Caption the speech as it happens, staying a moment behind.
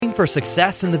Looking for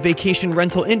success in the vacation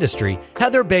rental industry?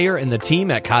 Heather Bayer and the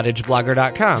team at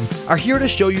cottageblogger.com are here to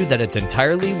show you that it's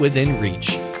entirely within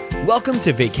reach. Welcome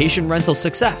to Vacation Rental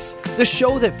Success, the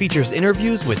show that features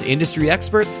interviews with industry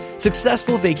experts,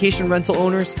 successful vacation rental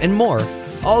owners, and more,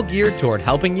 all geared toward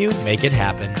helping you make it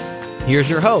happen. Here's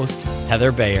your host,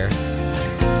 Heather Bayer.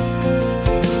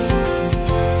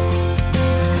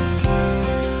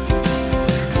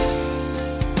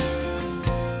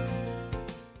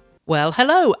 Well,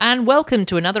 hello, and welcome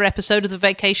to another episode of the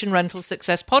Vacation Rental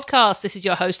Success Podcast. This is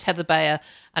your host, Heather Bayer,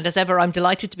 and as ever, I'm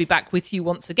delighted to be back with you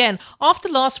once again after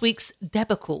last week's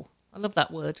debacle. I love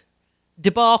that word.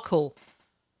 Debacle.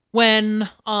 When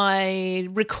I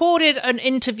recorded an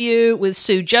interview with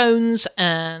Sue Jones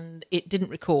and it didn't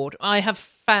record. I have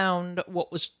found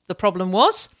what was the problem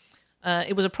was.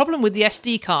 It was a problem with the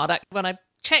SD card. When I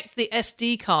checked the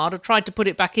SD card or tried to put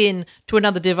it back in to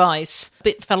another device, a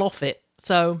bit fell off it.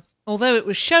 So although it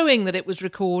was showing that it was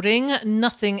recording,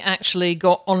 nothing actually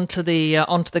got onto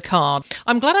the card.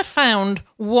 I'm glad I found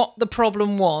what the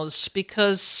problem was,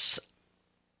 because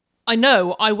I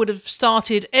know I would have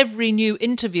started every new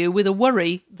interview with a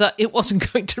worry that it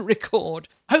wasn't going to record.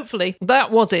 Hopefully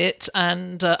that was it,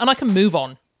 and I can move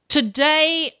on.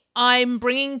 Today I'm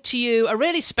bringing to you a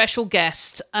really special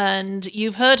guest, and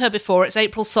you've heard her before. It's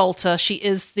April Salter. She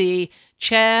is the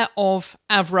chair of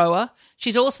Avroa.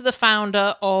 She's also the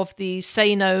founder of the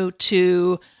Say No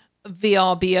to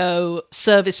VRBO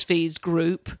Service Fees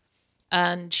group,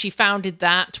 and she founded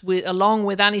that along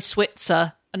with Annie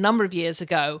Switzer a number of years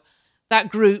ago. That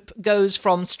group goes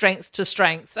from strength to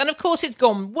strength, and of course it's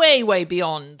gone way, way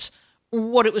beyond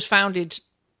what it was founded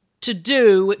to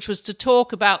do, which was to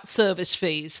talk about service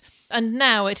fees. And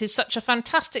now it is such a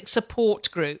fantastic support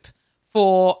group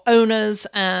for owners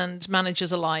and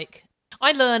managers alike.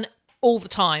 I learn all the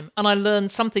time, and I learn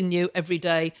something new every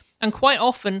day. And quite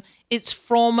often, it's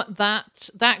from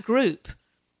that group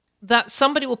that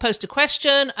somebody will post a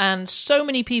question, and so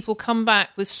many people come back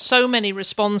with so many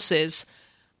responses,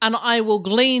 and I will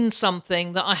glean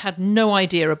something that I had no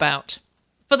idea about.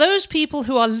 For those people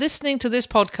who are listening to this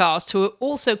podcast who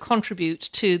also contribute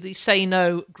to the Say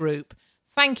No group,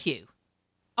 thank you.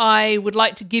 I would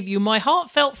like to give you my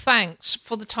heartfelt thanks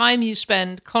for the time you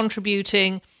spend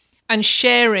contributing and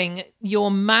sharing your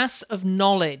mass of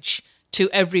knowledge to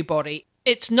everybody.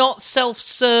 It's not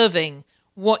self-serving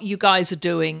what you guys are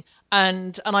doing,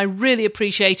 and I really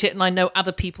appreciate it, and I know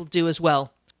other people do as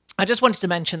well. I just wanted to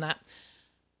mention that.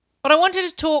 But I wanted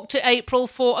to talk to April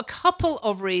for a couple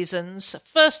of reasons.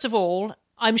 First of all,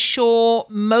 I'm sure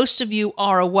most of you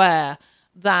are aware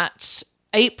that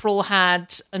April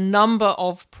had a number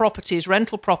of properties,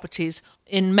 rental properties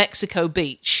in Mexico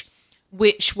Beach,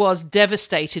 which was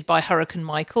devastated by Hurricane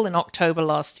Michael in October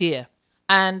last year.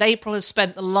 And April has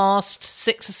spent the last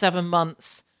 6 or 7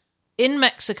 months in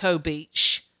Mexico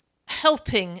Beach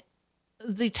helping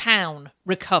the town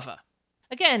recover.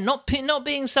 Again, not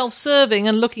being self-serving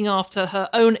and looking after her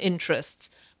own interests,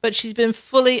 but she's been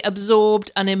fully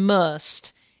absorbed and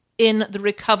immersed in the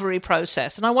recovery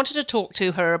process. And I wanted to talk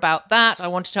to her about that. I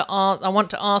want to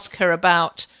ask her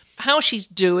about how she's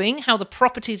doing, how the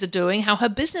properties are doing, how her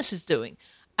business is doing,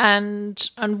 and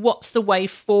what's the way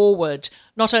forward,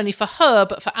 not only for her,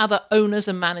 but for other owners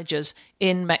and managers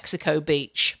in Mexico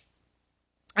Beach.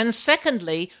 And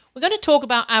secondly, we're going to talk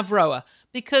about Avroa,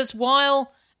 because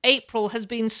while April has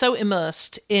been so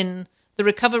immersed in the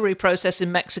recovery process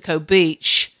in Mexico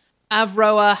Beach,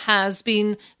 Avroa has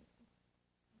been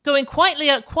going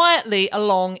quietly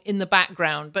along in the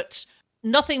background, but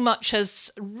nothing much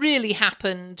has really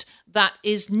happened that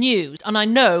is new. And I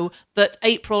know that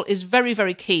April is very,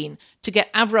 very keen to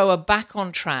get Avroa back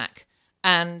on track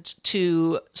and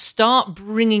to start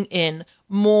bringing in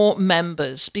more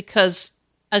members, because,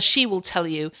 as she will tell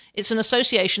you, it's an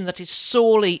association that is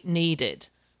sorely needed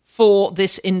for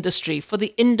this industry, for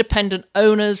the independent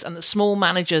owners and the small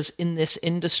managers in this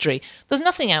industry. There's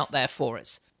nothing out there for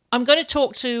us. I'm going to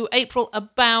talk to April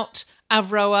about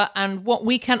Avroa and what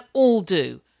we can all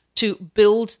do to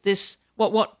build this,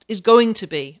 what is going to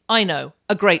be, I know,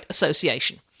 a great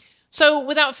association. So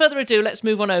without further ado, let's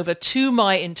move on over to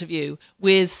my interview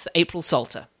with April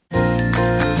Salter.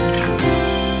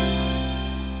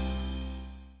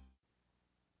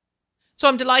 So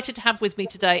I'm delighted to have with me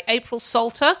today April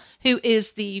Salter, who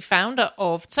is the founder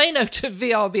of Say No to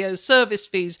VRBO Service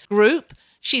Fees group.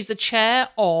 She's the chair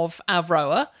of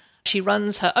Avroa. She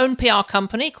runs her own PR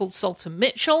company called Salter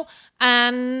Mitchell,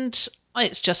 and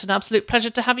it's just an absolute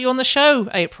pleasure to have you on the show,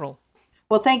 April.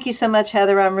 Well, thank you so much,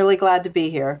 Heather. I'm really glad to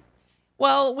be here.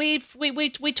 Well, we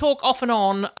talk off and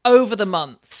on over the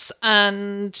months,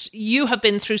 and you have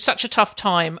been through such a tough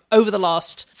time over the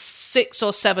last 6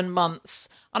 or 7 months.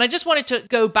 And I just wanted to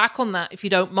go back on that, if you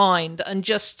don't mind, and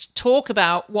just talk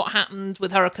about what happened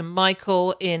with Hurricane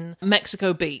Michael in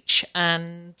Mexico Beach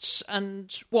and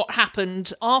what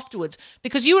happened afterwards.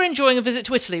 Because you were enjoying a visit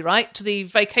to Italy, right? To the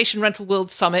Vacation Rental World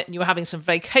Summit, and you were having some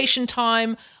vacation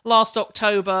time last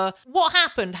October. What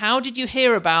happened? How did you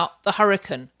hear about the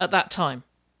hurricane at that time?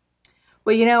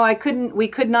 Well, we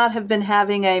could not have been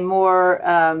having a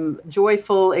more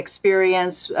joyful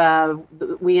experience.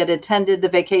 We had attended the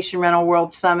Vacation Rental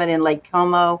World Summit in Lake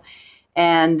Como.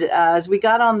 And as we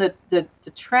got on the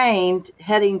train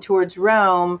heading towards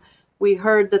Rome, we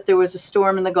heard that there was a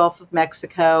storm in the Gulf of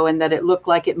Mexico and that it looked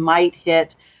like it might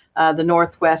hit the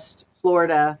Northwest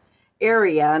Florida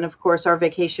area. And of course, our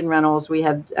vacation rentals, we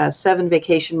have 7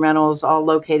 vacation rentals all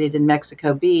located in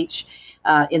Mexico Beach.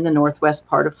 In the northwest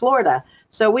part of Florida.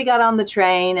 So we got on the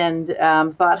train and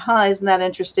thought, isn't that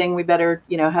interesting? We better,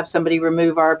 have somebody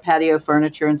remove our patio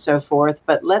furniture and so forth,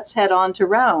 but let's head on to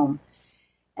Rome.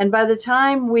 And by the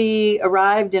time we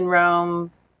arrived in Rome,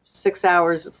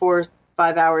 4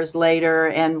 5 hours later,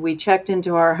 and we checked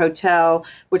into our hotel,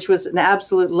 which was an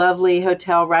absolute lovely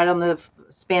hotel right on the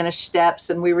Spanish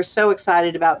Steps, and we were so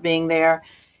excited about being there.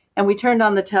 And we turned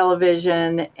on the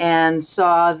television and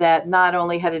saw that not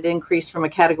only had it increased from a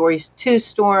Category 2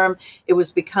 storm, it was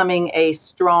becoming a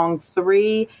strong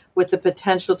 3 with the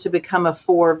potential to become a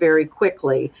 4 very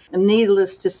quickly. And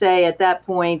needless to say, at that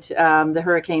point, the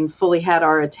hurricane fully had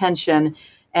our attention,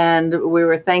 and we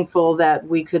were thankful that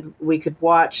we could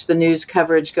watch the news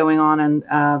coverage going on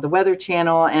the Weather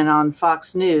Channel and on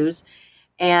Fox News.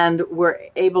 And were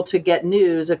able to get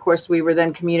news. Of course, we were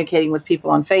then communicating with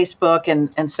people on Facebook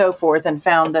and so forth, and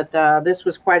found that this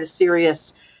was quite a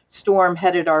serious storm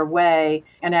headed our way.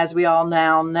 And as we all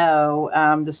now know,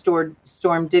 the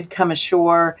storm did come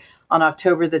ashore on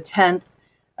October the 10th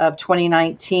of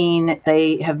 2019.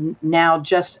 They have now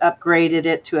just upgraded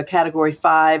it to a Category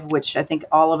 5, which I think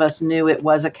all of us knew it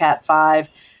was a Cat 5,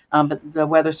 but the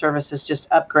Weather Service has just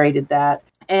upgraded that.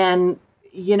 And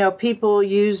people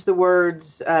use the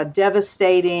words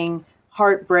devastating,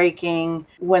 heartbreaking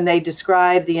when they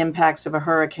describe the impacts of a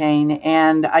hurricane.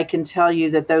 And I can tell you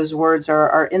that those words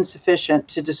are insufficient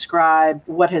to describe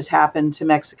what has happened to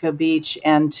Mexico Beach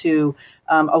and to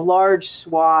a large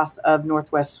swath of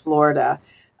Northwest Florida.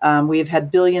 We have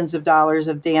had billions of dollars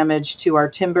of damage to our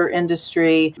timber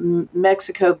industry.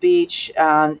 Mexico Beach,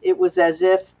 it was as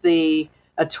if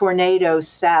a tornado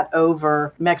sat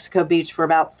over Mexico Beach for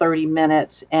about 30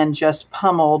 minutes and just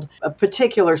pummeled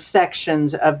particular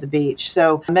sections of the beach.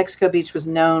 So Mexico Beach was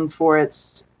known for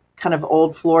its kind of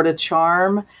old Florida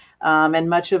charm. And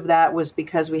much of that was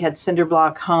because we had cinder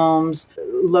block homes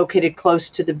located close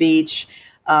to the beach.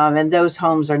 And those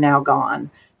homes are now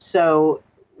gone. So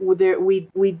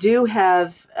we do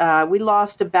have, we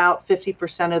lost about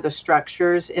 50% of the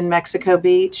structures in Mexico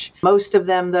Beach. Most of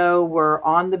them, though, were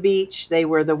on the beach. They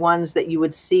were the ones that you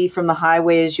would see from the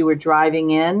highway as you were driving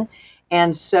in.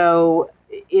 And so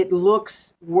it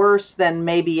looks worse than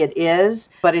maybe it is,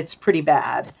 but it's pretty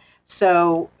bad.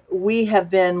 So we have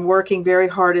been working very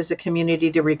hard as a community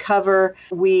to recover.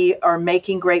 We are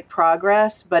making great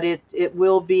progress, but it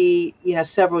will be,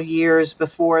 several years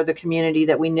before the community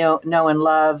that we know and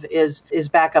love is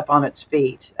back up on its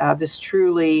feet. This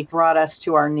truly brought us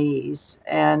to our knees,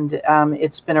 and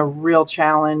it's been a real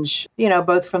challenge,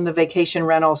 both from the vacation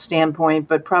rental standpoint,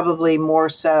 but probably more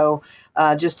so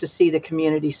just to see the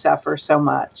community suffer so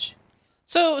much.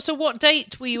 So what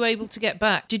date were you able to get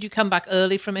back? Did you come back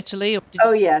early from Italy?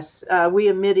 Oh, yes. We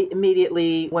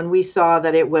immediately, when we saw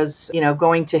that it was,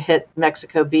 going to hit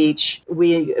Mexico Beach,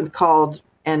 we called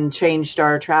and changed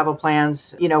our travel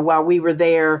plans. While we were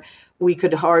there, we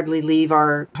could hardly leave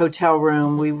our hotel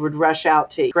room. We would rush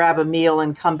out to grab a meal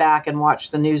and come back and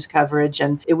watch the news coverage.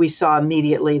 And we saw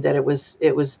immediately that it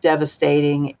was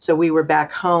devastating. So we were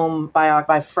back home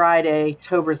by Friday,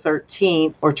 October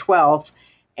 13th or 12th.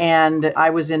 And I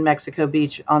was in Mexico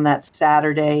Beach on that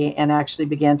Saturday and actually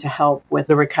began to help with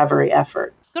the recovery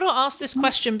effort. I've got to ask this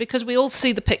question because we all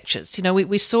see the pictures.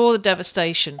 We saw the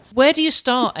devastation. Where do you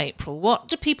start, April? What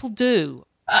do people do?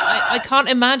 I can't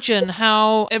imagine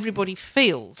how everybody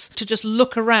feels to just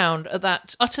look around at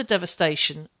that utter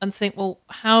devastation and think, well,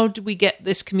 how do we get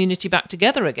this community back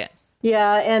together again?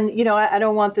 Yeah, and, I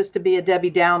don't want this to be a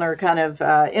Debbie Downer kind of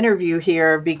interview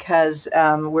here because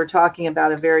we're talking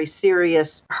about a very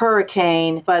serious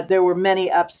hurricane, but there were many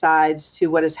upsides to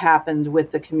what has happened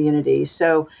with the community.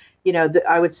 So,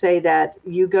 I would say that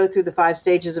you go through the 5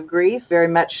 stages of grief, very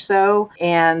much so.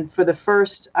 And for the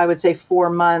first, I would say 4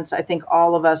 months, I think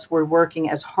all of us were working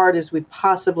as hard as we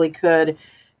possibly could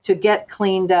to get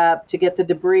cleaned up, to get the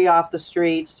debris off the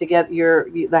streets, to get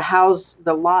the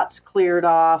lots cleared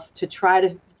off, to try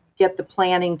to get the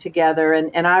planning together.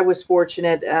 And I was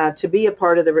fortunate to be a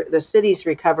part of the city's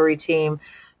recovery team.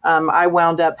 I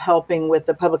wound up helping with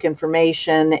the public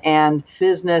information and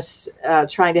business,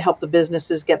 trying to help the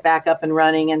businesses get back up and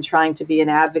running and trying to be an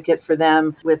advocate for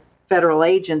them with federal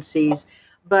agencies.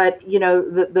 But,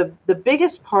 the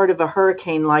biggest part of a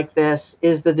hurricane like this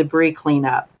is the debris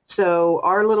cleanup. So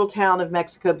our little town of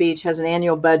Mexico Beach has an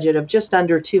annual budget of just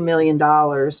under $2 million.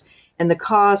 And the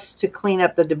cost to clean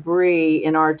up the debris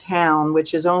in our town,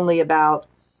 which is only about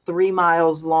 3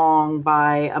 miles long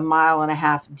by 1.5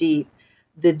 miles deep,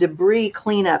 the debris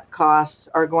cleanup costs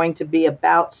are going to be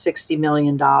about $60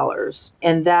 million.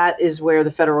 And that is where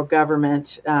the federal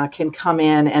government can come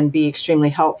in and be extremely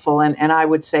helpful. And I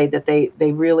would say that they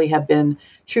really have been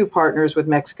true partners with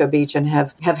Mexico Beach and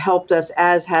have helped us,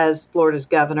 as has Florida's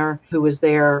governor, who was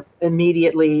there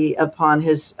immediately upon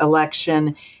his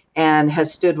election and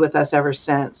has stood with us ever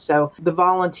since. So the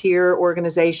volunteer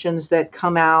organizations that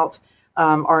come out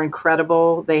are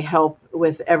incredible. They help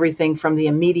with everything from the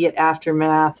immediate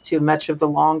aftermath to much of the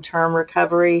long-term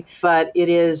recovery. But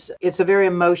it's a very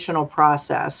emotional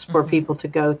process for people to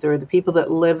go through. The people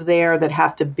that live there, that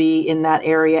have to be in that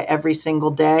area every single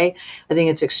day, I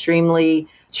think it's extremely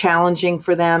challenging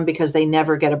for them because they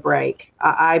never get a break.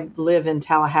 I live in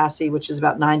Tallahassee, which is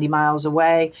about 90 miles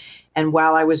away. And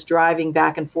while I was driving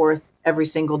back and forth every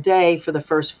single day for the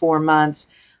first 4 months,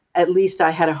 at least I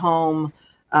had a home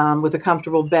with a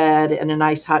comfortable bed and a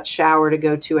nice hot shower to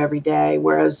go to every day,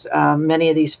 whereas many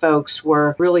of these folks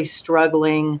were really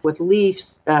struggling with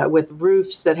leaks, with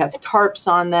roofs that have tarps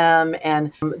on them,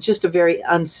 and just a very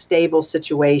unstable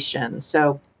situation.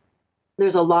 So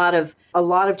there's a lot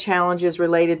of challenges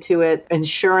related to it.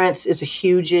 Insurance is a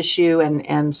huge issue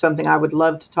and something I would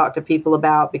love to talk to people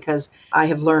about, because I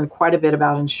have learned quite a bit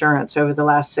about insurance over the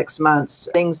last 6 months,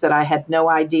 things that I had no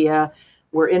idea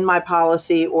were in my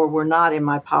policy or were not in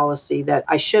my policy that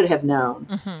I should have known.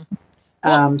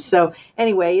 Mm-hmm. So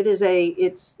anyway,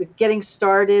 it's getting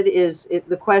started.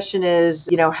 The question is,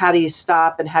 how do you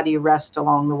stop and how do you rest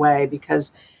along the way?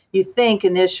 Because you think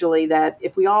initially that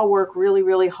if we all work really,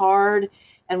 really hard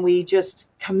and we just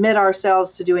commit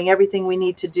ourselves to doing everything we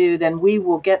need to do, then we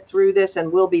will get through this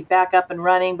and we'll be back up and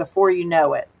running before you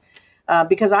know it.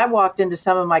 Because I walked into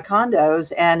some of my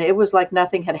condos and it was like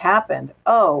nothing had happened.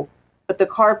 Oh, but the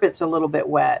carpet's a little bit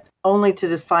wet, only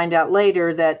to find out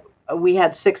later that we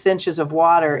had 6 inches of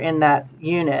water in that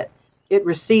unit. It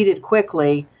receded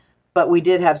quickly, but we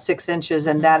did have 6 inches,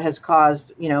 and that has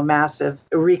caused, massive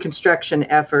reconstruction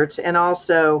efforts. And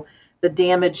also the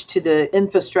damage to the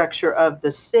infrastructure of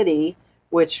the city,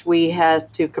 which we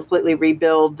had to completely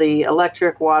rebuild the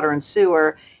electric, water, and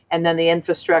sewer, and then the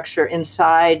infrastructure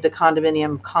inside the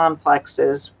condominium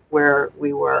complexes where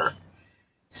we were.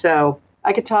 So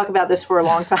I could talk about this for a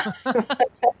long time,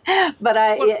 but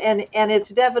it's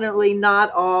definitely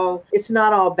not all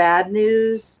bad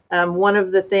news. One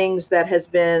of the things that has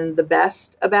been the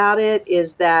best about it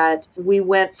is that we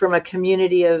went from a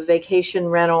community of vacation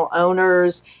rental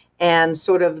owners and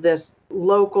sort of this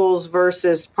locals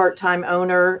versus part-time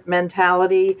owner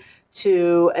mentality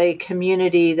to a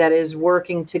community that is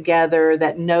working together,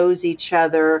 that knows each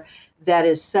other, that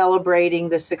is celebrating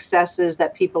the successes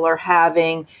that people are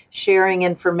having, sharing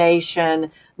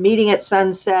information, meeting at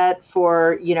sunset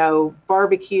for,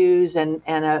 barbecues and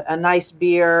a nice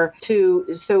beer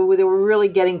so we were really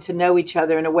getting to know each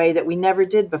other in a way that we never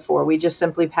did before. We just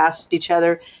simply passed each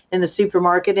other in the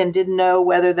supermarket and didn't know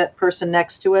whether that person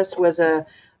next to us was an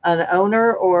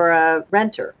owner or a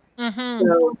renter. Mm-hmm.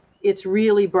 So it's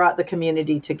really brought the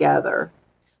community together.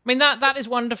 I mean, that is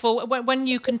wonderful. When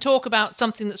you can talk about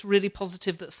something that's really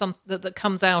positive, that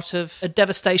comes out of a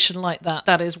devastation like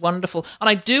that is wonderful. And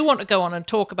I do want to go on and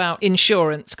talk about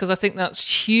insurance, because I think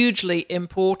that's hugely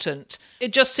important.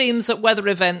 It just seems that weather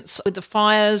events, with the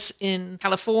fires in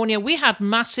California, we had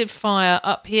massive fire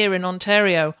up here in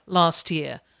Ontario last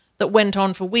year that went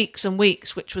on for weeks and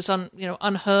weeks, which was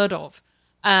unheard of.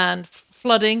 And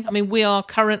flooding. I mean, we are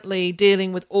currently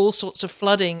dealing with all sorts of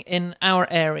flooding in our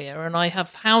area, and I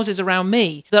have houses around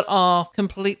me that are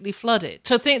completely flooded.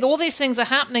 So I think all these things are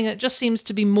happening. It just seems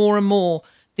to be more and more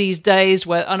these days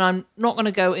and I'm not going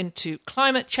to go into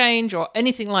climate change or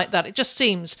anything like that. It just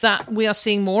seems that we are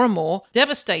seeing more and more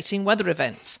devastating weather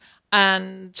events,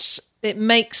 and it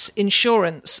makes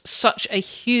insurance such a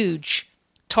huge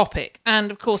topic,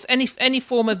 and of course any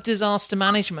form of disaster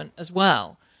management as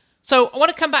well. So I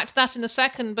want to come back to that in a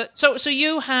second. But so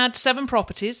you had 7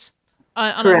 properties,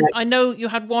 and I know you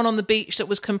had one on the beach that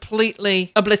was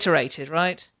completely obliterated,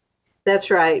 right?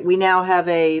 That's right. We now have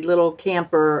a little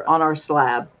camper on our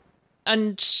slab.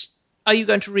 And are you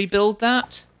going to rebuild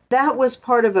that? That was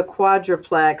part of a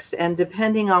quadruplex, and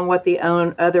depending on what the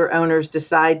other owners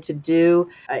decide to do,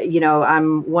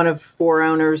 I'm one of 4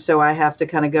 owners, so I have to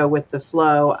kind of go with the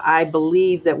flow. I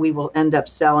believe that we will end up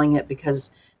selling it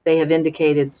because they have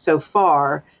indicated so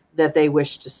far that they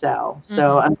wish to sell. Mm-hmm.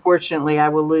 So unfortunately, I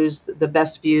will lose the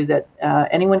best view that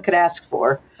anyone could ask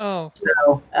for. Oh,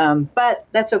 so but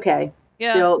that's okay.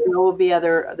 Yeah, there will be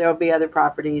other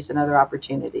properties and other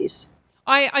opportunities.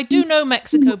 I do know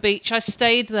Mexico Beach. I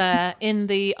stayed there in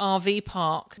the RV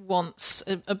park once,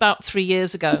 about 3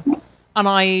 years ago, and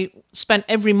I spent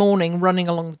every morning running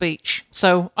along the beach.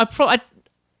 So I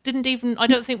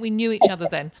don't think we knew each other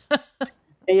then.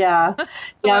 Yeah.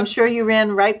 I'm sure you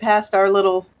ran right past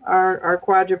our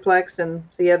quadruplex and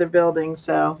the other building.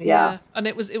 So yeah. And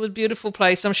it was a beautiful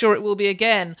place. I'm sure it will be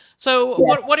again. So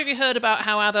what have you heard about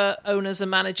how other owners and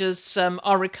managers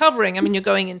are recovering? I mean, you're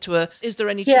going into is there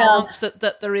any chance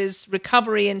that there is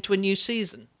recovery into a new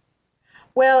season?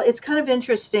 Well, it's kind of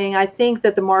interesting. I think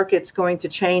that the market's going to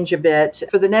change a bit.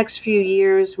 For the next few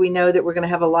years, we know that we're going to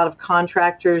have a lot of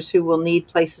contractors who will need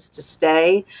places to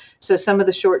stay. So some of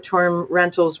the short-term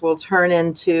rentals will turn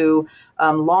into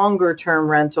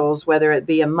longer-term rentals, whether it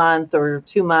be a month or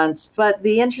 2 months. But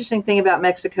the interesting thing about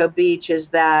Mexico Beach is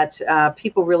that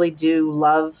people really do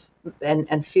love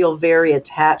and feel very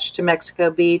attached to Mexico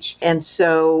Beach. And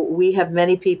so we have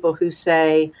many people who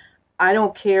say, I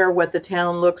don't care what the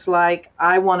town looks like.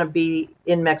 I want to be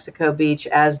in Mexico Beach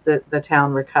as the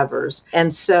town recovers.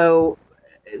 And so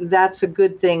that's a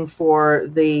good thing for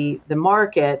the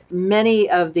market. Many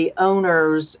of the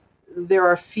owners, there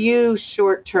are few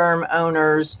short-term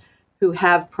owners who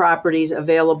have properties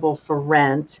available for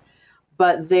rent,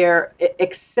 but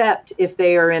except if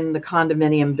they are in the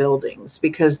condominium buildings,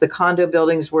 because the condo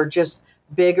buildings were just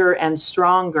bigger and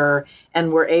stronger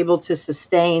and were able to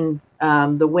sustain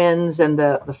the winds and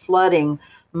the flooding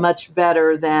much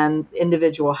better than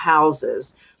individual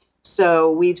houses.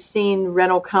 So we've seen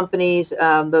rental companies,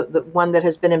 the one that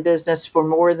has been in business for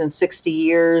more than 60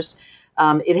 years,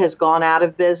 it has gone out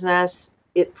of business.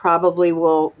 It probably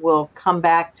will come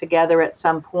back together at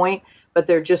some point, but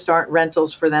there just aren't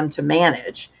rentals for them to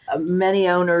manage. Many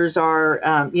owners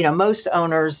are, most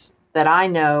owners that I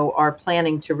know are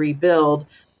planning to rebuild,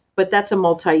 but that's a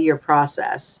multi-year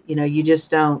process. You just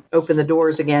don't open the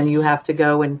doors again. You have to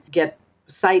go and get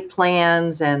site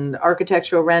plans and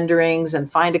architectural renderings and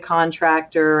find a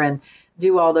contractor and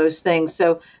do all those things.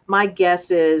 So my guess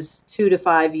is 2 to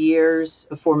 5 years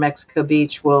before Mexico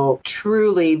Beach will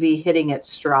truly be hitting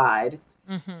its stride.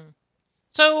 Mm-hmm.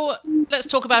 So let's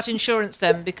talk about insurance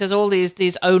then, because all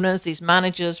these owners, these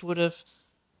managers would have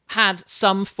had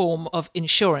some form of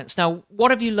insurance. Now,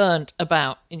 what have you learned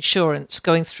about insurance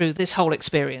going through this whole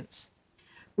experience?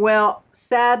 Well,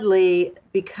 sadly,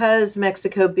 because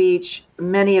Mexico Beach,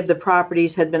 many of the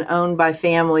properties had been owned by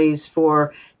families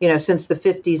for, since the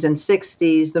 50s and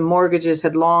 60s, the mortgages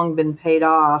had long been paid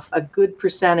off. A good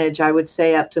percentage, I would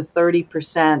say up to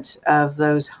 30% of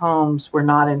those homes were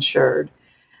not insured.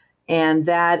 And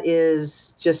that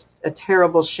is just a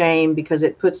terrible shame because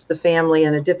it puts the family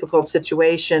in a difficult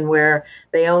situation where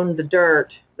they own the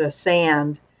dirt, the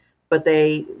sand, but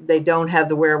they don't have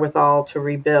the wherewithal to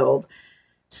rebuild.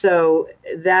 So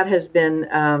that has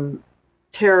been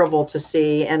terrible to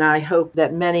see, and I hope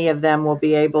that many of them will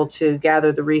be able to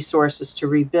gather the resources to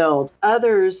rebuild.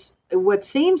 Others, what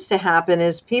seems to happen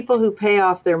is people who pay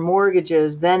off their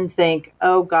mortgages then think,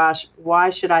 oh gosh, why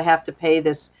should I have to pay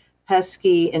this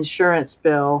pesky insurance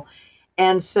bill?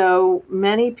 And so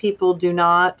many people do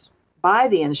not buy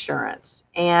the insurance.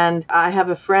 And I have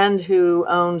a friend who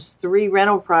owns 3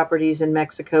 rental properties in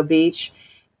Mexico Beach,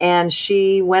 and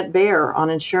she went bare on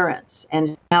insurance.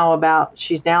 And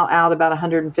she's now out about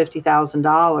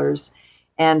 $150,000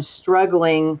 and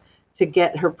struggling to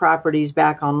get her properties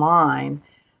back online.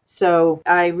 So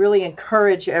I really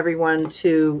encourage everyone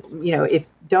to,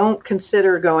 don't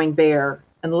consider going bare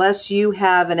unless you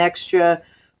have an extra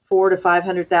 $400,000 to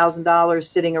 $500,000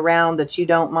 sitting around that you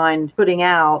don't mind putting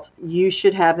out. You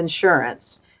should have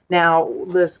insurance. Now,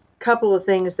 the couple of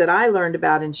things that I learned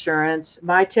about insurance,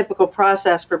 my typical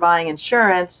process for buying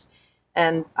insurance,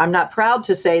 and I'm not proud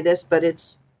to say this, but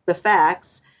it's the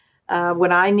facts.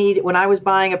 When I was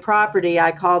buying a property,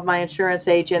 I called my insurance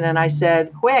agent and I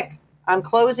said, quick, I'm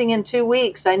closing in 2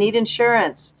 weeks. I need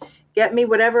insurance. get me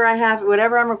whatever I have,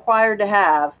 whatever I'm required to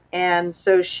have. And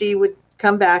so she would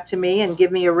come back to me and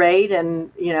give me a rate,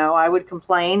 and, I would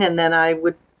complain, and then I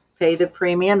would pay the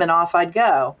premium and off I'd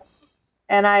go.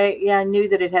 And I knew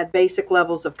that it had basic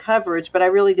levels of coverage, but I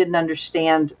really didn't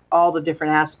understand all the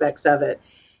different aspects of it.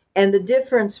 And the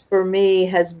difference for me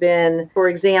has been, for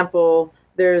example,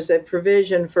 there's a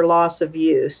provision for loss of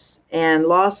use. And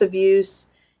loss of use,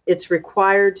 it's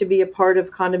required to be a part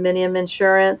of condominium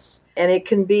insurance. And it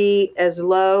can be as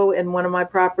low in one of my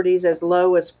properties, as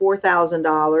low as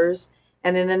 $4,000.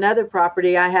 And in another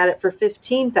property, I had it for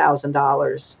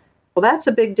 $15,000. Well, that's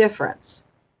a big difference.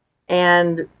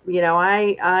 And,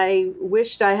 I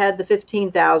wished I had the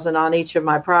 $15,000 on each of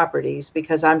my properties,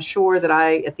 because I'm sure that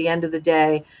at the end of the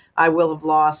day, I will have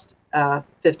lost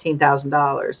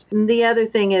 $15,000. The other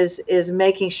thing is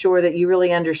making sure that you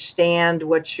really understand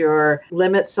what your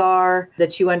limits are,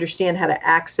 that you understand how to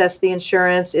access the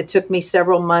insurance. It took me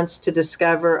several months to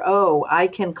discover, I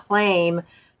can claim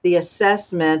the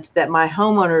assessment that my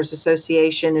homeowners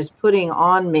association is putting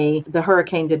on me, the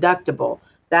hurricane deductible.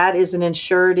 That is an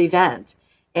insured event.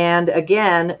 And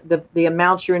again, the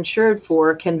amount you're insured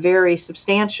for can vary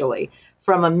substantially,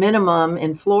 from a minimum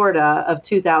in Florida of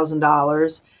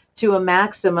 $2,000 to a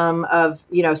maximum of,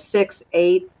 $6,000,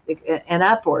 $8,000 and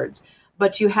upwards.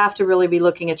 But you have to really be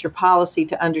looking at your policy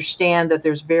to understand that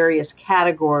there's various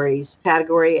categories,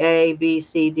 category A, B,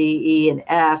 C, D, E, and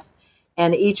F.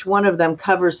 And each one of them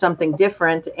covers something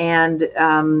different, and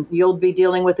you'll be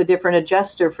dealing with a different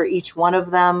adjuster for each one of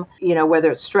them,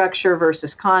 whether it's structure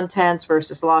versus contents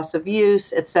versus loss of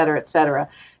use, et cetera, et cetera.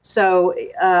 So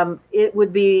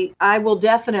I will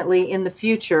definitely in the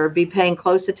future be paying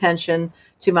close attention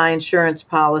to my insurance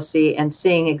policy and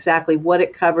seeing exactly what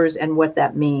it covers and what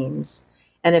that means.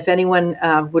 And if anyone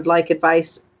would like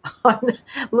advice on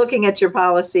looking at your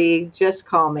policy, just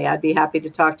call me. I'd be happy to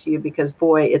talk to you, because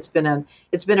boy, it's been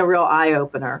a real eye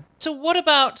opener. So what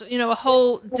about, a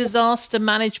whole disaster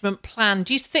management plan?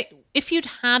 Do you think if you'd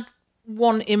had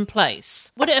one in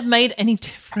place, would it have made any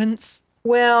difference?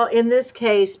 Well, in this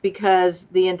case, because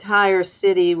the entire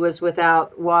city was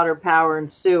without water, power,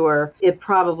 and sewer, it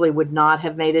probably would not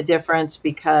have made a difference,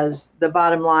 because the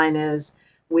bottom line is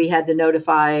we had to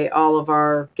notify all of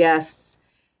our guests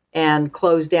and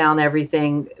close down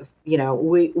everything.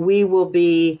 We will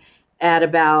be at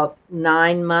about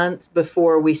 9 months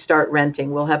before we start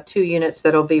renting. We'll have 2 units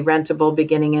that'll be rentable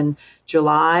beginning in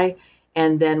July,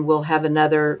 and then we'll have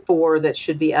another 4 that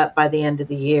should be up by the end of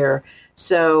the year.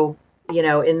 So,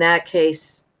 in that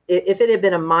case, if it had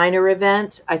been a minor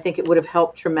event, I think it would have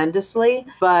helped tremendously.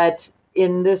 But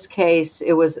in this case,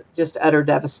 it was just utter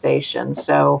devastation.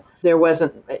 So there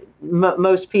wasn't,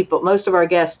 most of our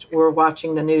guests were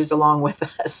watching the news along with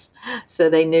us. So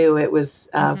they knew it was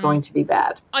going to be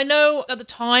bad. I know at the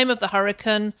time of the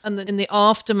hurricane and in the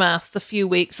aftermath, the few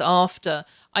weeks after,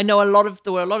 I know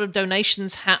there were a lot of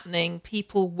donations happening.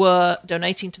 People were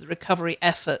donating to the recovery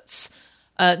efforts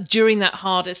during that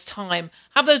hardest time.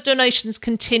 Have those donations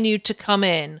continued to come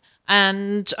in?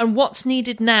 And what's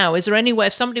needed now? Is there any way,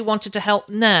 if somebody wanted to help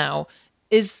now,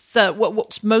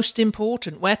 what's most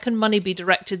important? Where can money be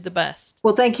directed the best?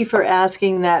 Well, thank you for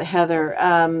asking that, Heather.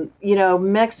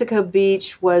 Mexico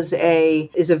Beach is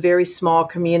a very small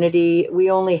community.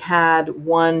 We only had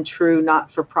one true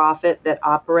not-for-profit that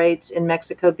operates in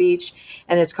Mexico Beach,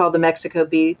 and it's called the Mexico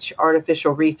Beach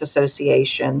Artificial Reef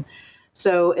Association.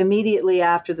 So immediately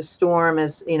after the storm,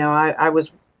 I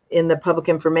was in the public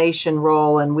information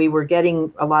role, and we were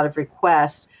getting a lot of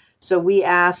requests. So we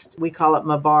asked, we call it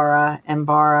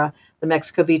MBARA, the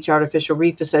Mexico Beach Artificial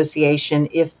Reef Association,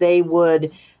 if they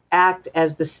would act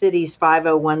as the city's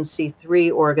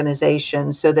 501c3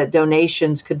 organization so that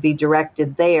donations could be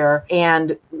directed there.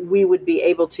 And we would be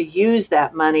able to use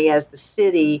that money as the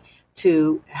city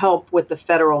to help with the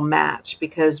federal match.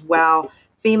 Because while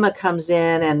FEMA comes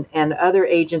in and other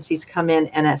agencies come in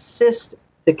and assist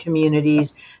the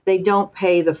communities, they don't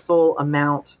pay the full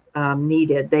amount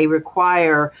needed. They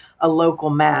require a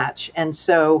local match. And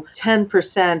so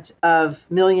 10% of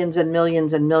millions and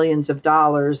millions and millions of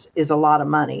dollars is a lot of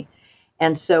money.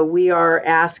 And so we are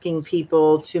asking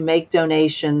people to make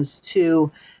donations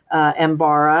to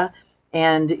MBARA.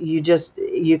 And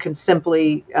you can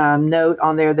simply note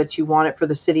on there that you want it for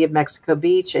the city of Mexico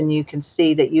Beach, and you can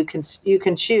see that you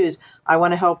can choose. I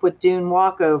want to help with dune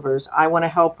walkovers. I want to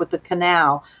help with the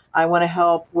canal. I want to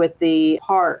help with the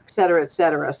park, et cetera, et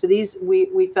cetera. So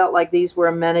we felt like these were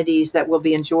amenities that will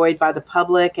be enjoyed by the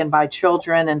public and by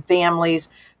children and families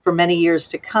for many years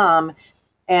to come.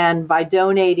 And by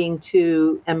donating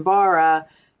to MBARA,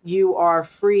 you are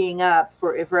freeing up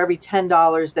for every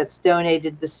 $10 that's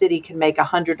donated, the city can make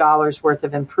 $100 worth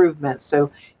of improvements.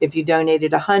 So if you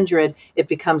donated 100, it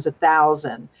becomes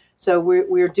 1,000. So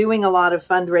we're doing a lot of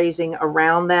fundraising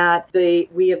around that.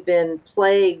 We have been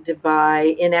plagued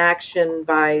by inaction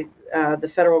by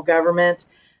the federal government,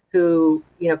 who,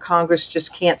 Congress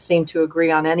just can't seem to agree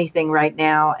on anything right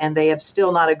now, and they have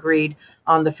still not agreed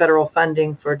on the federal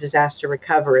funding for disaster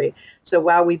recovery. So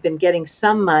while we've been getting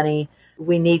some money,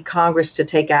 we need Congress to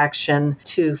take action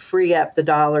to free up the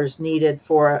dollars needed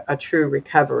for a true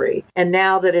recovery. And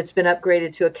now that it's been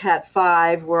upgraded to a Cat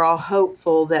 5, we're all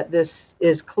hopeful that this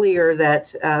is clear,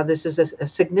 that this is a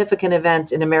significant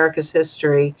event in America's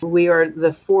history. We are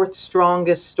the fourth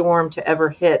strongest storm to ever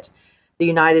hit the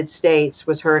United States,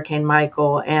 was Hurricane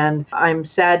Michael. And I'm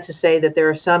sad to say that there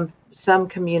are some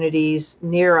communities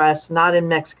near us, not in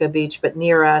Mexico Beach, but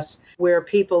near us, where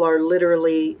people are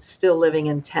literally still living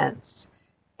in tents.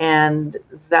 And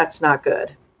that's not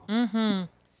good. Mm-hmm.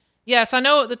 Yes, I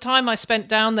know at the time I spent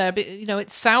down there, but,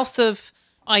 it's south of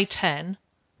I-10,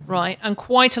 right? And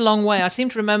quite a long way. I seem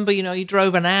to remember, you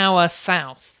drove an hour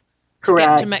south to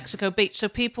Correct. get to Mexico Beach. So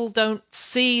people don't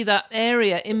see that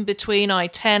area in between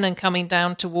I-10 and coming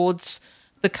down towards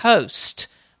the coast.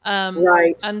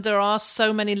 Right. And there are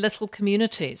so many little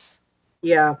communities.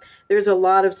 Yeah, there's a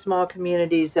lot of small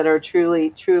communities that are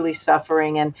truly, truly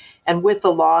suffering. And with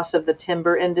the loss of the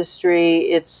timber industry,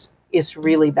 it's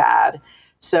really bad.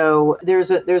 So there's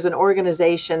an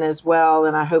organization as well,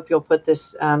 and I hope you'll put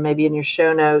this maybe in your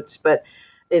show notes, but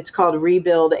it's called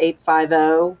Rebuild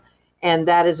 850. And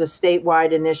that is a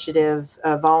statewide initiative,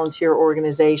 a volunteer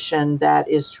organization that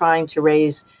is trying to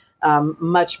raise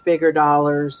much bigger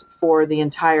dollars for the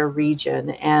entire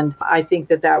region. And I think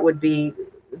that would be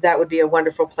a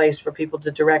wonderful place for people to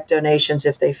direct donations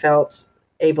if they felt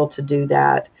able to do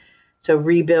that. So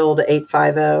Rebuild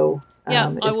 850.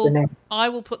 Yeah, I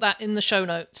will put that in the show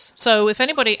notes. So if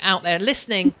anybody out there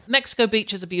listening, Mexico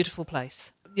Beach is a beautiful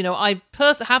place. I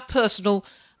have personal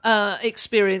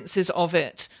experiences of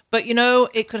it, but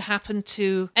it could happen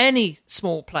to any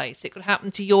small place. It could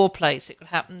happen to your place. It could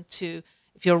happen to,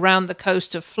 if you're around the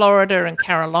coast of Florida and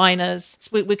Carolinas.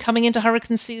 We're coming into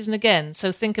hurricane season again,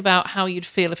 so think about how you'd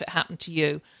feel if it happened to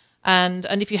you. And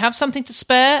if you have something to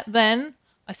spare, then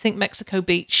I think Mexico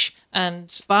Beach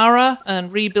and Barra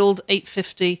and Rebuild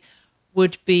 850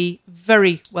 would be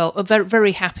very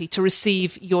happy to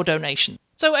receive your donation.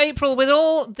 So April, with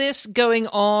all this going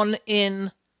on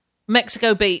in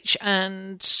Mexico Beach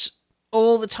and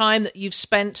all the time that you've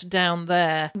spent down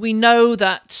there, we know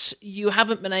that you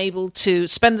haven't been able to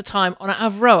spend the time on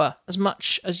Avroa as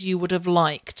much as you would have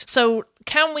liked. So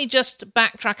can we just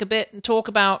backtrack a bit and talk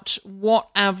about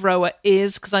what Avroa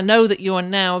is? Because I know that you are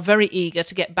now very eager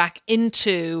to get back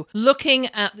into looking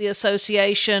at the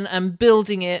association and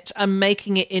building it and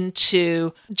making it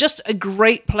into just a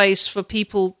great place for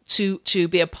people to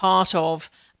be a part of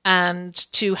and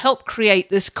to help create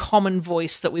this common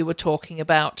voice that we were talking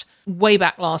about way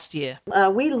back last year.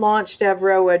 We launched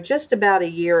Avroa just about a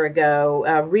year ago,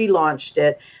 relaunched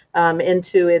it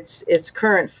into its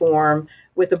current form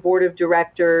with a board of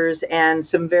directors and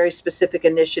some very specific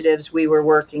initiatives we were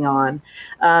working on.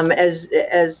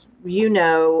 As you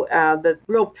know, the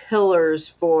real pillars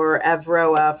for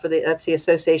Avroa, that's the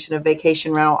Association of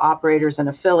Vacation Rental Operators and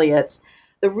Affiliates,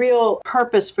 the real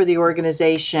purpose for the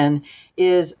organization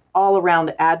is all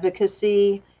around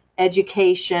advocacy,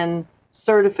 education,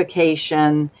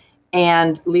 certification,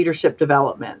 and leadership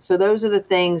development. So those are the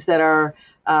things that are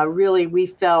really, we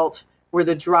felt, were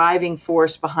the driving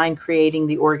force behind creating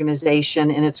the organization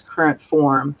in its current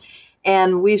form.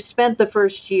 And we've spent the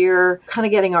first year kind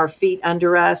of getting our feet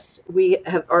under us. We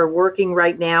are working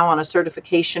right now on a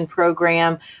certification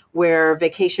program where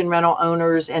vacation rental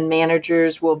owners and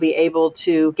managers will be able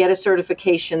to get a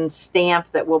certification stamp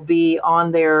that will be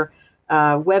on their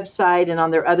website and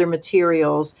on their other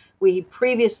materials. We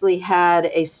previously had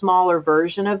a smaller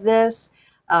version of this,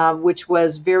 which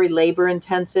was very labor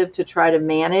intensive to try to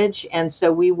manage. And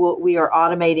so we are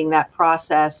automating that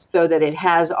process so that it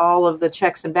has all of the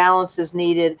checks and balances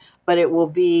needed, but it will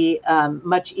be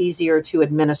much easier to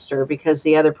administer because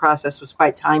the other process was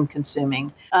quite time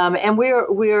consuming. And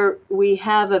we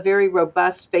have a very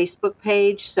robust Facebook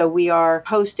page. So we are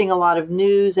posting a lot of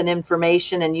news and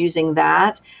information and using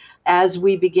that as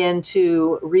we begin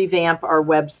to revamp our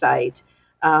website.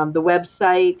 The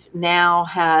website now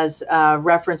has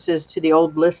references to the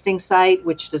old listing site,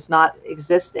 which does not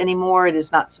exist anymore. It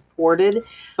is not supported,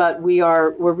 but we're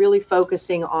really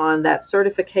focusing on that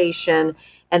certification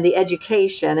and the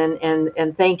education.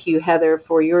 And thank you, Heather,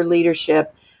 for your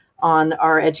leadership on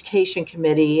our education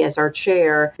committee as our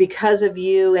chair. Because of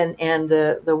you and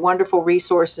the wonderful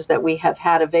resources that we have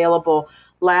had available.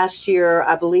 Last year,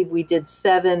 I believe we did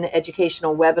 7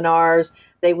 educational webinars.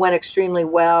 They went extremely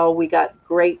well. We got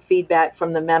great feedback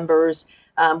from the members.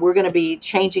 We're going to be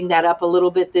changing that up a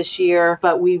little bit this year,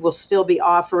 but we will still be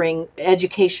offering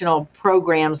educational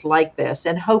programs like this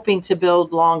and hoping to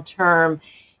build long-term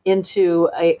into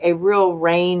a real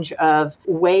range of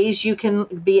ways you can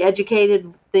be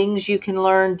educated, things you can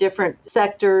learn, different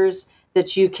sectors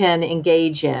that you can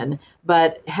engage in.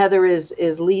 But Heather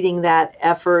is leading that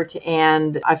effort,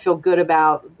 and I feel good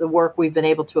about the work we've been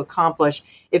able to accomplish.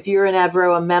 If you're an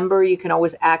Avroa member, you can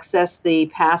always access the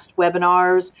past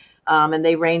webinars, and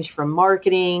they range from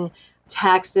marketing,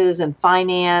 taxes and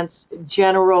finance,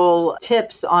 general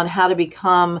tips on how to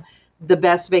become the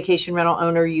best vacation rental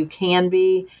owner you can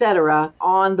be, etc.,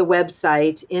 on the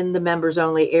website in the members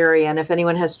only area. And if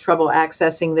anyone has trouble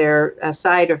accessing their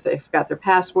site, or if they forgot their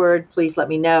password, please let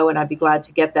me know, and I'd be glad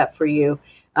to get that for you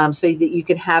so that you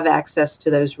can have access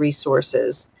to those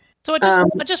resources. So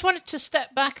I just wanted to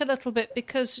step back a little bit,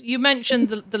 because you mentioned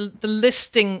the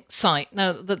listing site.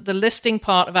 Now, the listing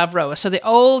part of Avroa. So the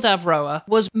old Avroa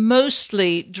was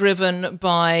mostly driven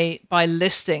by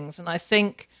listings, and I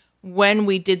think when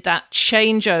we did that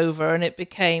changeover and it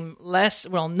became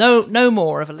no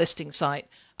more of a listing site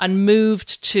and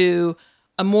moved to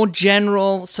a more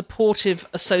general supportive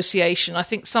association, I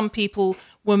think some people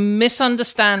were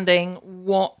misunderstanding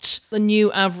what the new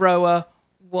Avroa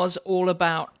was all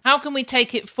about. How can we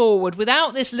take it forward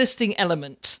without this listing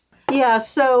element? Yeah,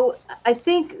 so I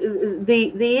think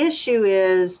the issue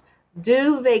is,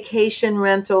 do vacation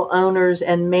rental owners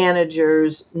and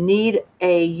managers need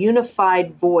a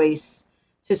unified voice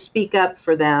to speak up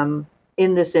for them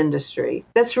in this industry?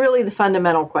 That's really the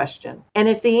fundamental question. And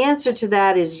if the answer to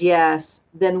that is yes,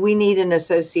 then we need an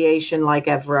association like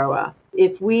Avroa.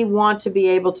 If we want to be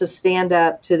able to stand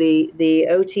up to the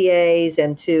OTAs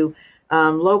and to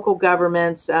local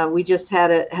governments, we just had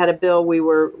a bill we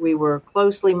were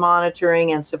closely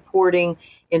monitoring and supporting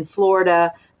in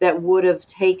Florida that would have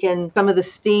taken some of the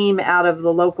steam out of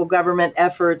the local government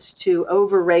efforts to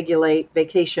overregulate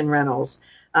vacation rentals.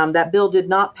 That bill did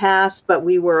not pass, but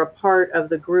we were a part of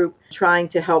the group trying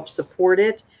to help support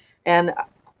it. And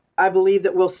I believe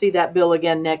that we'll see that bill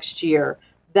again next year.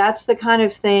 That's the kind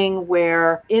of thing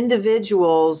where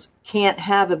individuals can't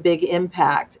have a big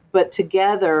impact, but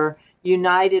together,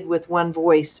 united with one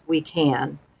voice, we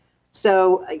can.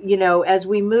 So, as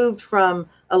we moved from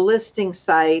a listing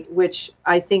site, which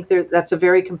I think that's a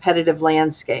very competitive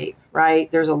landscape, right?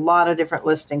 There's a lot of different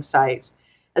listing sites.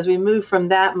 As we move from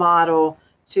that model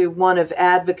to one of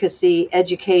advocacy,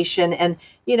 education, and,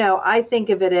 I think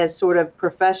of it as sort of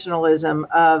professionalism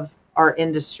of our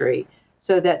industry.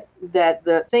 So that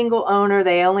the single owner,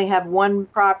 they only have one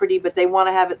property, but they want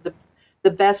to have it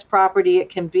the best property it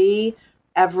can be.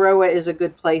 Avroa is a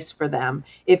good place for them.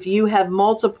 If you have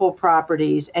multiple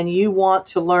properties and you want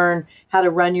to learn how to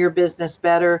run your business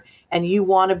better, and you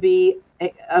want to be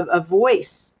a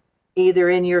voice either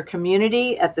in your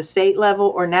community at the state level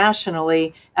or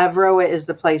nationally, Avroa is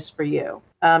the place for you.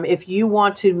 If you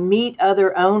want to meet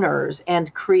other owners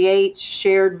and create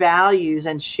shared values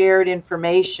and shared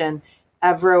information,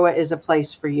 Avroa is a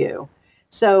place for you.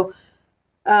 So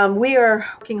we are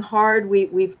working hard.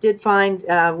 We did find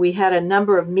we had a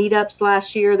number of meetups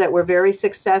last year that were very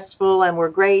successful and were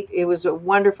great. It was a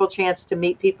wonderful chance to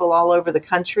meet people all over the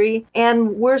country.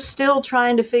 And we're still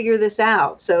trying to figure this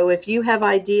out. So if you have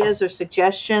ideas or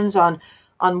suggestions on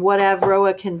what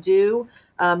Avroa can do,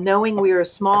 knowing we are a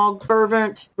small,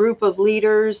 fervent group of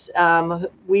leaders,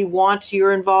 we want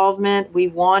your involvement. We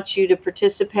want you to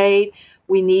participate.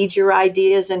 We need your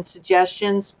ideas and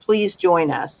suggestions. Please join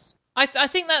us. I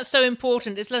think that's so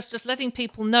important. Is just letting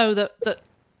people know that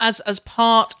as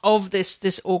part of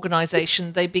this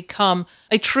organization, they become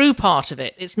a true part of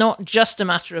it. It's not just a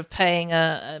matter of paying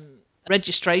a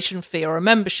registration fee or a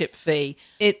membership fee.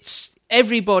 It's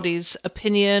everybody's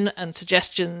opinion and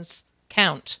suggestions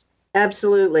count.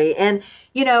 Absolutely. And,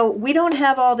 we don't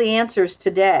have all the answers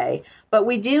today, but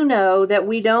we do know that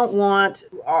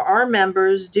our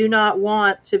members do not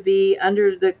want to be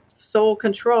under the sole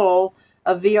control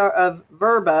of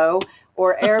Vrbo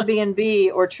or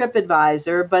Airbnb or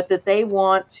TripAdvisor, but that they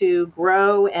want to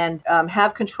grow and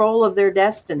have control of their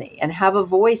destiny and have a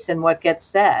voice in what gets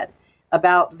said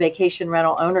about vacation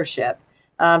rental ownership.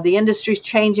 The industry's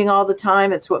changing all the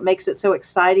time. It's what makes it so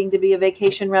exciting to be a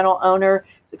vacation rental owner.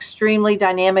 It's an extremely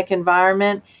dynamic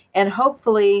environment. And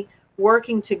hopefully,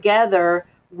 working together,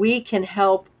 we can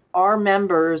help our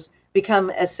members become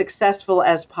as successful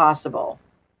as possible.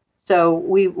 So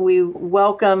we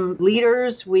welcome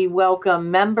leaders, we welcome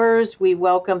members, we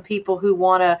welcome people who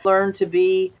want to learn to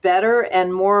be better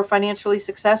and more financially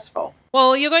successful.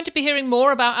 Well, you're going to be hearing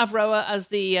more about Avroa as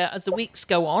the weeks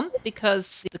go on,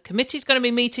 because the committee is going to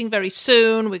be meeting very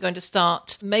soon. We're going to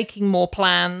start making more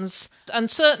plans, and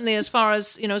certainly, as far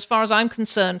as I'm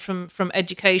concerned, from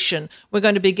education, we're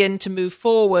going to begin to move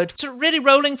forward, to really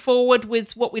rolling forward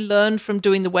with what we learned from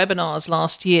doing the webinars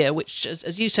last year, which,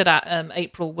 as you said,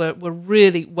 April, were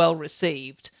really well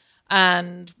received.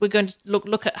 And we're going to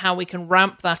look at how we can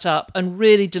ramp that up and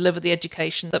really deliver the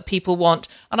education that people want.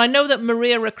 And I know that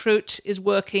Maria Recruit is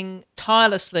working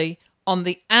tirelessly on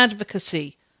the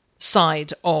advocacy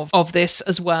side of this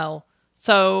as well.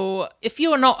 So if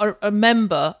you are not a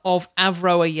member of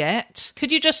Avroa yet,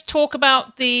 could you just talk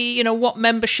about what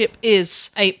membership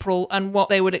is, April, and what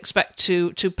they would expect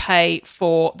to pay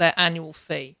for their annual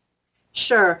fee?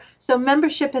 Sure. So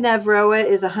membership in Avroa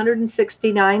is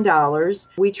 $169.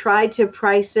 We tried to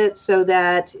price it so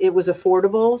that it was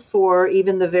affordable for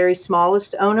even the very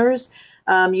smallest owners.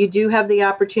 You do have the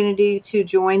opportunity to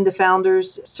join the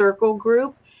Founders Circle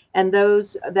group, and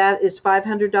that is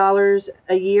 $500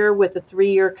 a year with a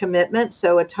 3-year commitment,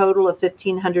 so a total of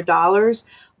 $1,500.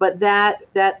 But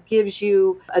that gives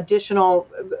you additional,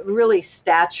 really,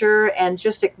 stature and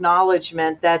just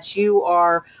acknowledgement that you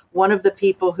are one of the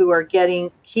people who are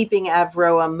keeping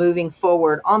Avroa moving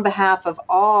forward on behalf of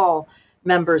all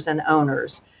members and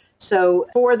owners. So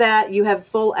for that, you have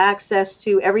full access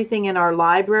to everything in our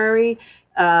library.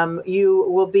 You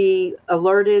will be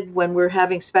alerted when we're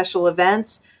having special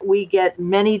events. We get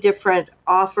many different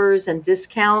offers and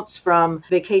discounts from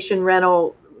vacation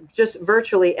rental. Just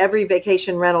virtually every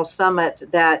vacation rental summit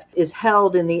that is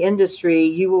held in the industry,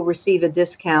 you will receive a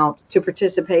discount to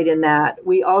participate in that.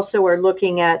 We also are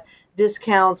looking at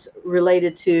discounts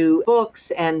related to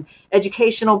books and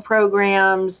educational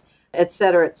programs, et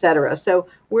cetera, et cetera. So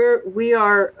we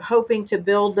are hoping to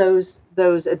build those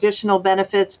additional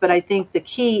benefits, but I think the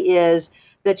key is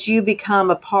that you become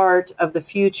a part of the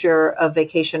future of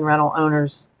vacation rental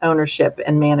ownership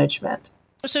and management.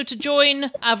 So to join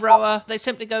Avroa, they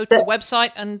simply go to the website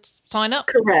and sign up?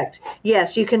 Correct.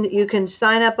 Yes, you can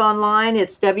sign up online.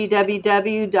 It's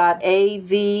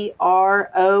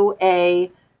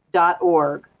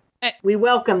www.avroa.org. We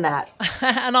welcome that.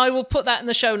 And I will put that in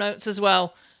the show notes as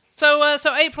well.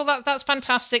 So April, that's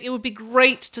fantastic. It would be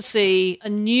great to see a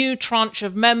new tranche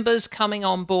of members coming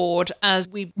on board as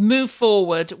we move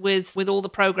forward with all the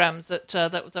programs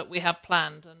that we have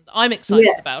planned. And I'm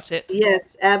excited about it.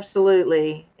 Yes,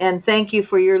 absolutely. And thank you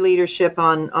for your leadership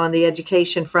on the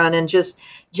education front and just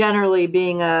generally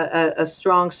being a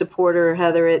strong supporter,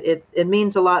 Heather. It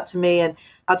means a lot to me. And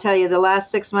I'll tell you, the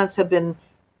last 6 months have been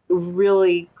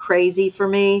really crazy for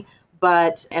me.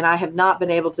 And I have not been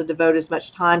able to devote as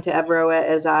much time to Avroa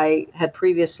as I had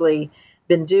previously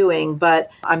been doing,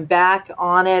 but I'm back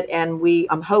on it, and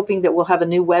I'm hoping that we'll have a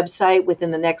new website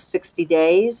within the next 60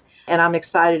 days, and I'm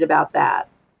excited about that.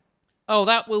 Oh,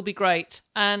 that will be great.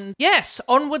 And yes,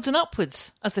 onwards and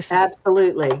upwards, as they say.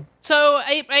 Absolutely. So,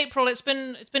 April, it's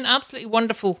been absolutely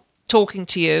wonderful talking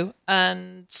to you,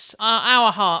 and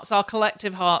our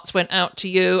collective hearts went out to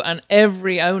you and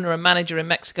every owner and manager in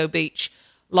Mexico Beach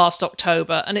last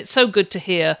October. And it's so good to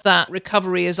hear that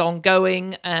recovery is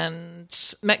ongoing and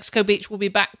Mexico Beach will be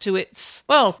back to its,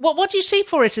 well, what do you see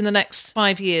for it in the next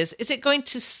 5 years? Is it going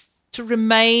to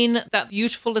remain that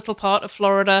beautiful little part of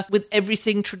Florida with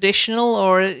everything traditional,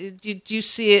 or do you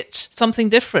see it something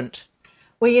different?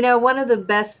 Well, one of the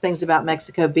best things about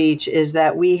Mexico Beach is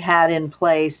that we had in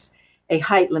place a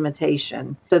height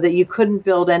limitation so that you couldn't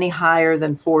build any higher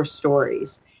than 4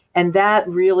 stories. And that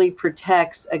really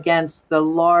protects against the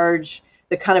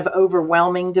kind of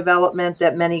overwhelming development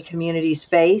that many communities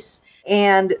face.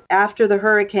 And after the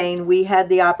hurricane, we had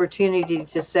the opportunity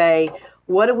to say,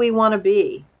 what do we want to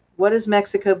be? What is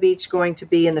Mexico Beach going to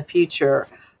be in the future?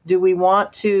 Do we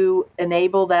want to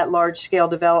enable that large scale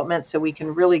development so we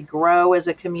can really grow as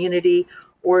a community?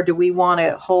 Or do we want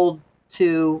to hold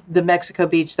to the Mexico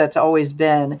Beach that's always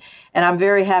been? And I'm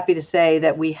very happy to say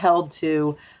that we held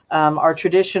to our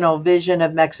traditional vision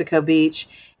of Mexico Beach.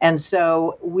 And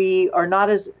so we are not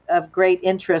as of great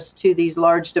interest to these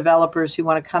large developers who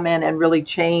want to come in and really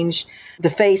change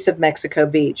the face of Mexico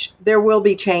Beach. There will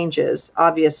be changes,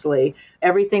 obviously.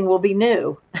 Everything will be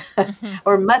new,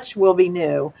 or much will be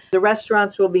new. The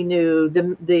restaurants will be new.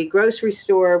 The grocery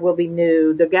store will be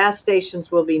new. The gas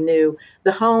stations will be new.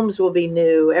 The homes will be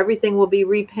new. Everything will be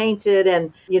repainted,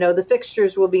 and the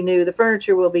fixtures will be new. The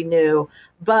furniture will be new.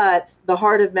 But the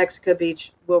heart of Mexico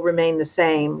Beach will remain the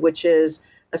same, which is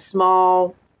a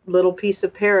small, little piece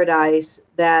of paradise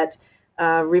that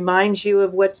reminds you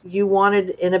of what you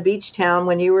wanted in a beach town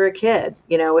when you were a kid.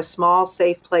 A small,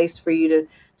 safe place for you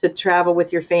to travel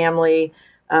with your family,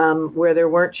 where there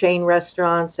weren't chain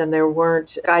restaurants and there weren't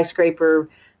skyscraper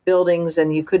buildings,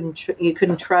 and you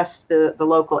couldn't trust the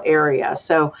local area.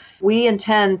 So we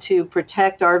intend to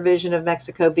protect our vision of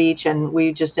Mexico Beach, and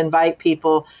we just invite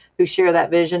people who share that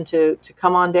vision to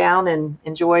come on down and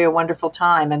enjoy a wonderful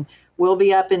time. And we'll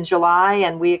be up in July,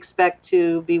 and we expect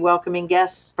to be welcoming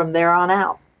guests from there on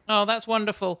out. Oh, that's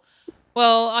wonderful.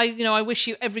 Well, I wish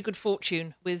you every good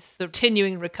fortune with the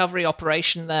continuing recovery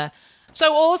operation there.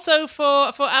 So also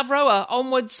for Avroa,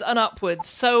 onwards and upwards.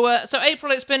 So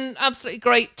April, it's been absolutely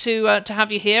great to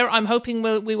have you here. I'm hoping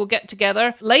we will get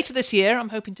together later this year. I'm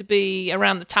hoping to be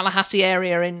around the Tallahassee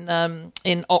area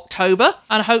in October,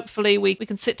 and hopefully we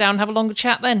can sit down and have a longer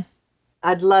chat then.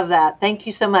 I'd love that. Thank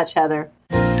you so much, Heather.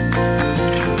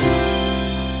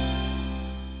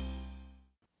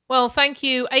 Well, thank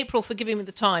you, April, for giving me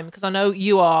the time, because I know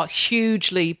you are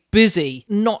hugely busy,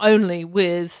 not only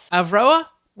with Avroa,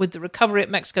 with the recovery at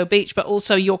Mexico Beach, but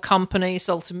also your company,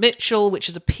 Salter Mitchell, which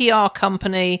is a PR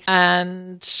company,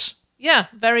 and yeah,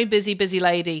 very busy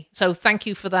lady. So thank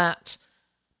you for that.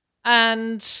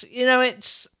 And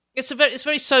it's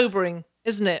very sobering,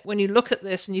 isn't it, when you look at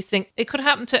this and you think it could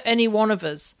happen to any one of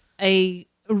us, a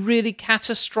really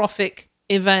catastrophic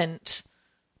event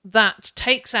that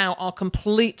takes out our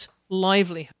complete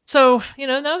livelihood. So,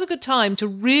 now's a good time to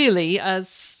really,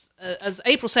 as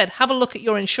April said, have a look at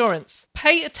your insurance.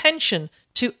 Pay attention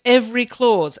to every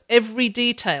clause, every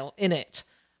detail in it,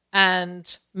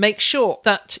 and make sure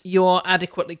that you're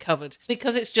adequately covered,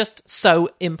 because it's just so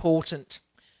important.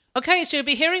 Okay, so you'll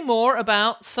be hearing more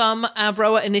about some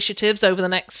Avroa initiatives over the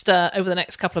next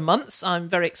couple of months. I'm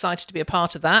very excited to be a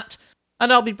part of that.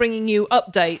 And I'll be bringing you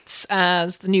updates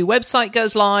as the new website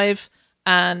goes live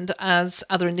and as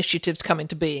other initiatives come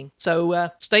into being.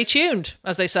 So stay tuned,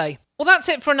 as they say. Well, that's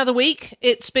it for another week.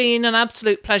 It's been an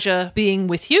absolute pleasure being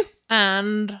with you.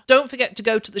 And don't forget to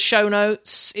go to the show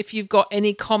notes if you've got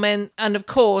any comment. And of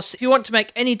course, if you want to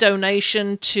make any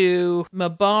donation to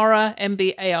Mbara,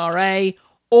 MBARA,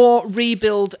 or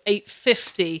Rebuild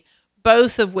 850,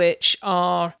 both of which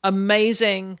are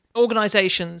amazing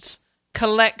organizations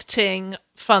collecting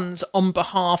funds on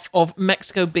behalf of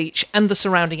Mexico Beach and the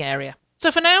surrounding area.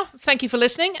 So for now, thank you for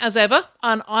listening, as ever,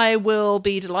 and I will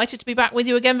be delighted to be back with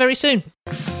you again very soon.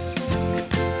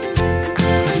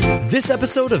 This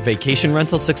episode of Vacation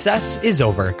Rental Success is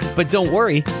over, but don't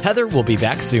worry, Heather will be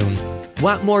back soon.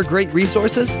 Want more great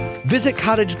resources? Visit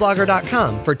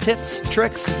cottageblogger.com for tips,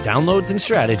 tricks, downloads, and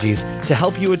strategies to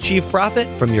help you achieve profit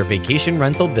from your vacation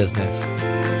rental business.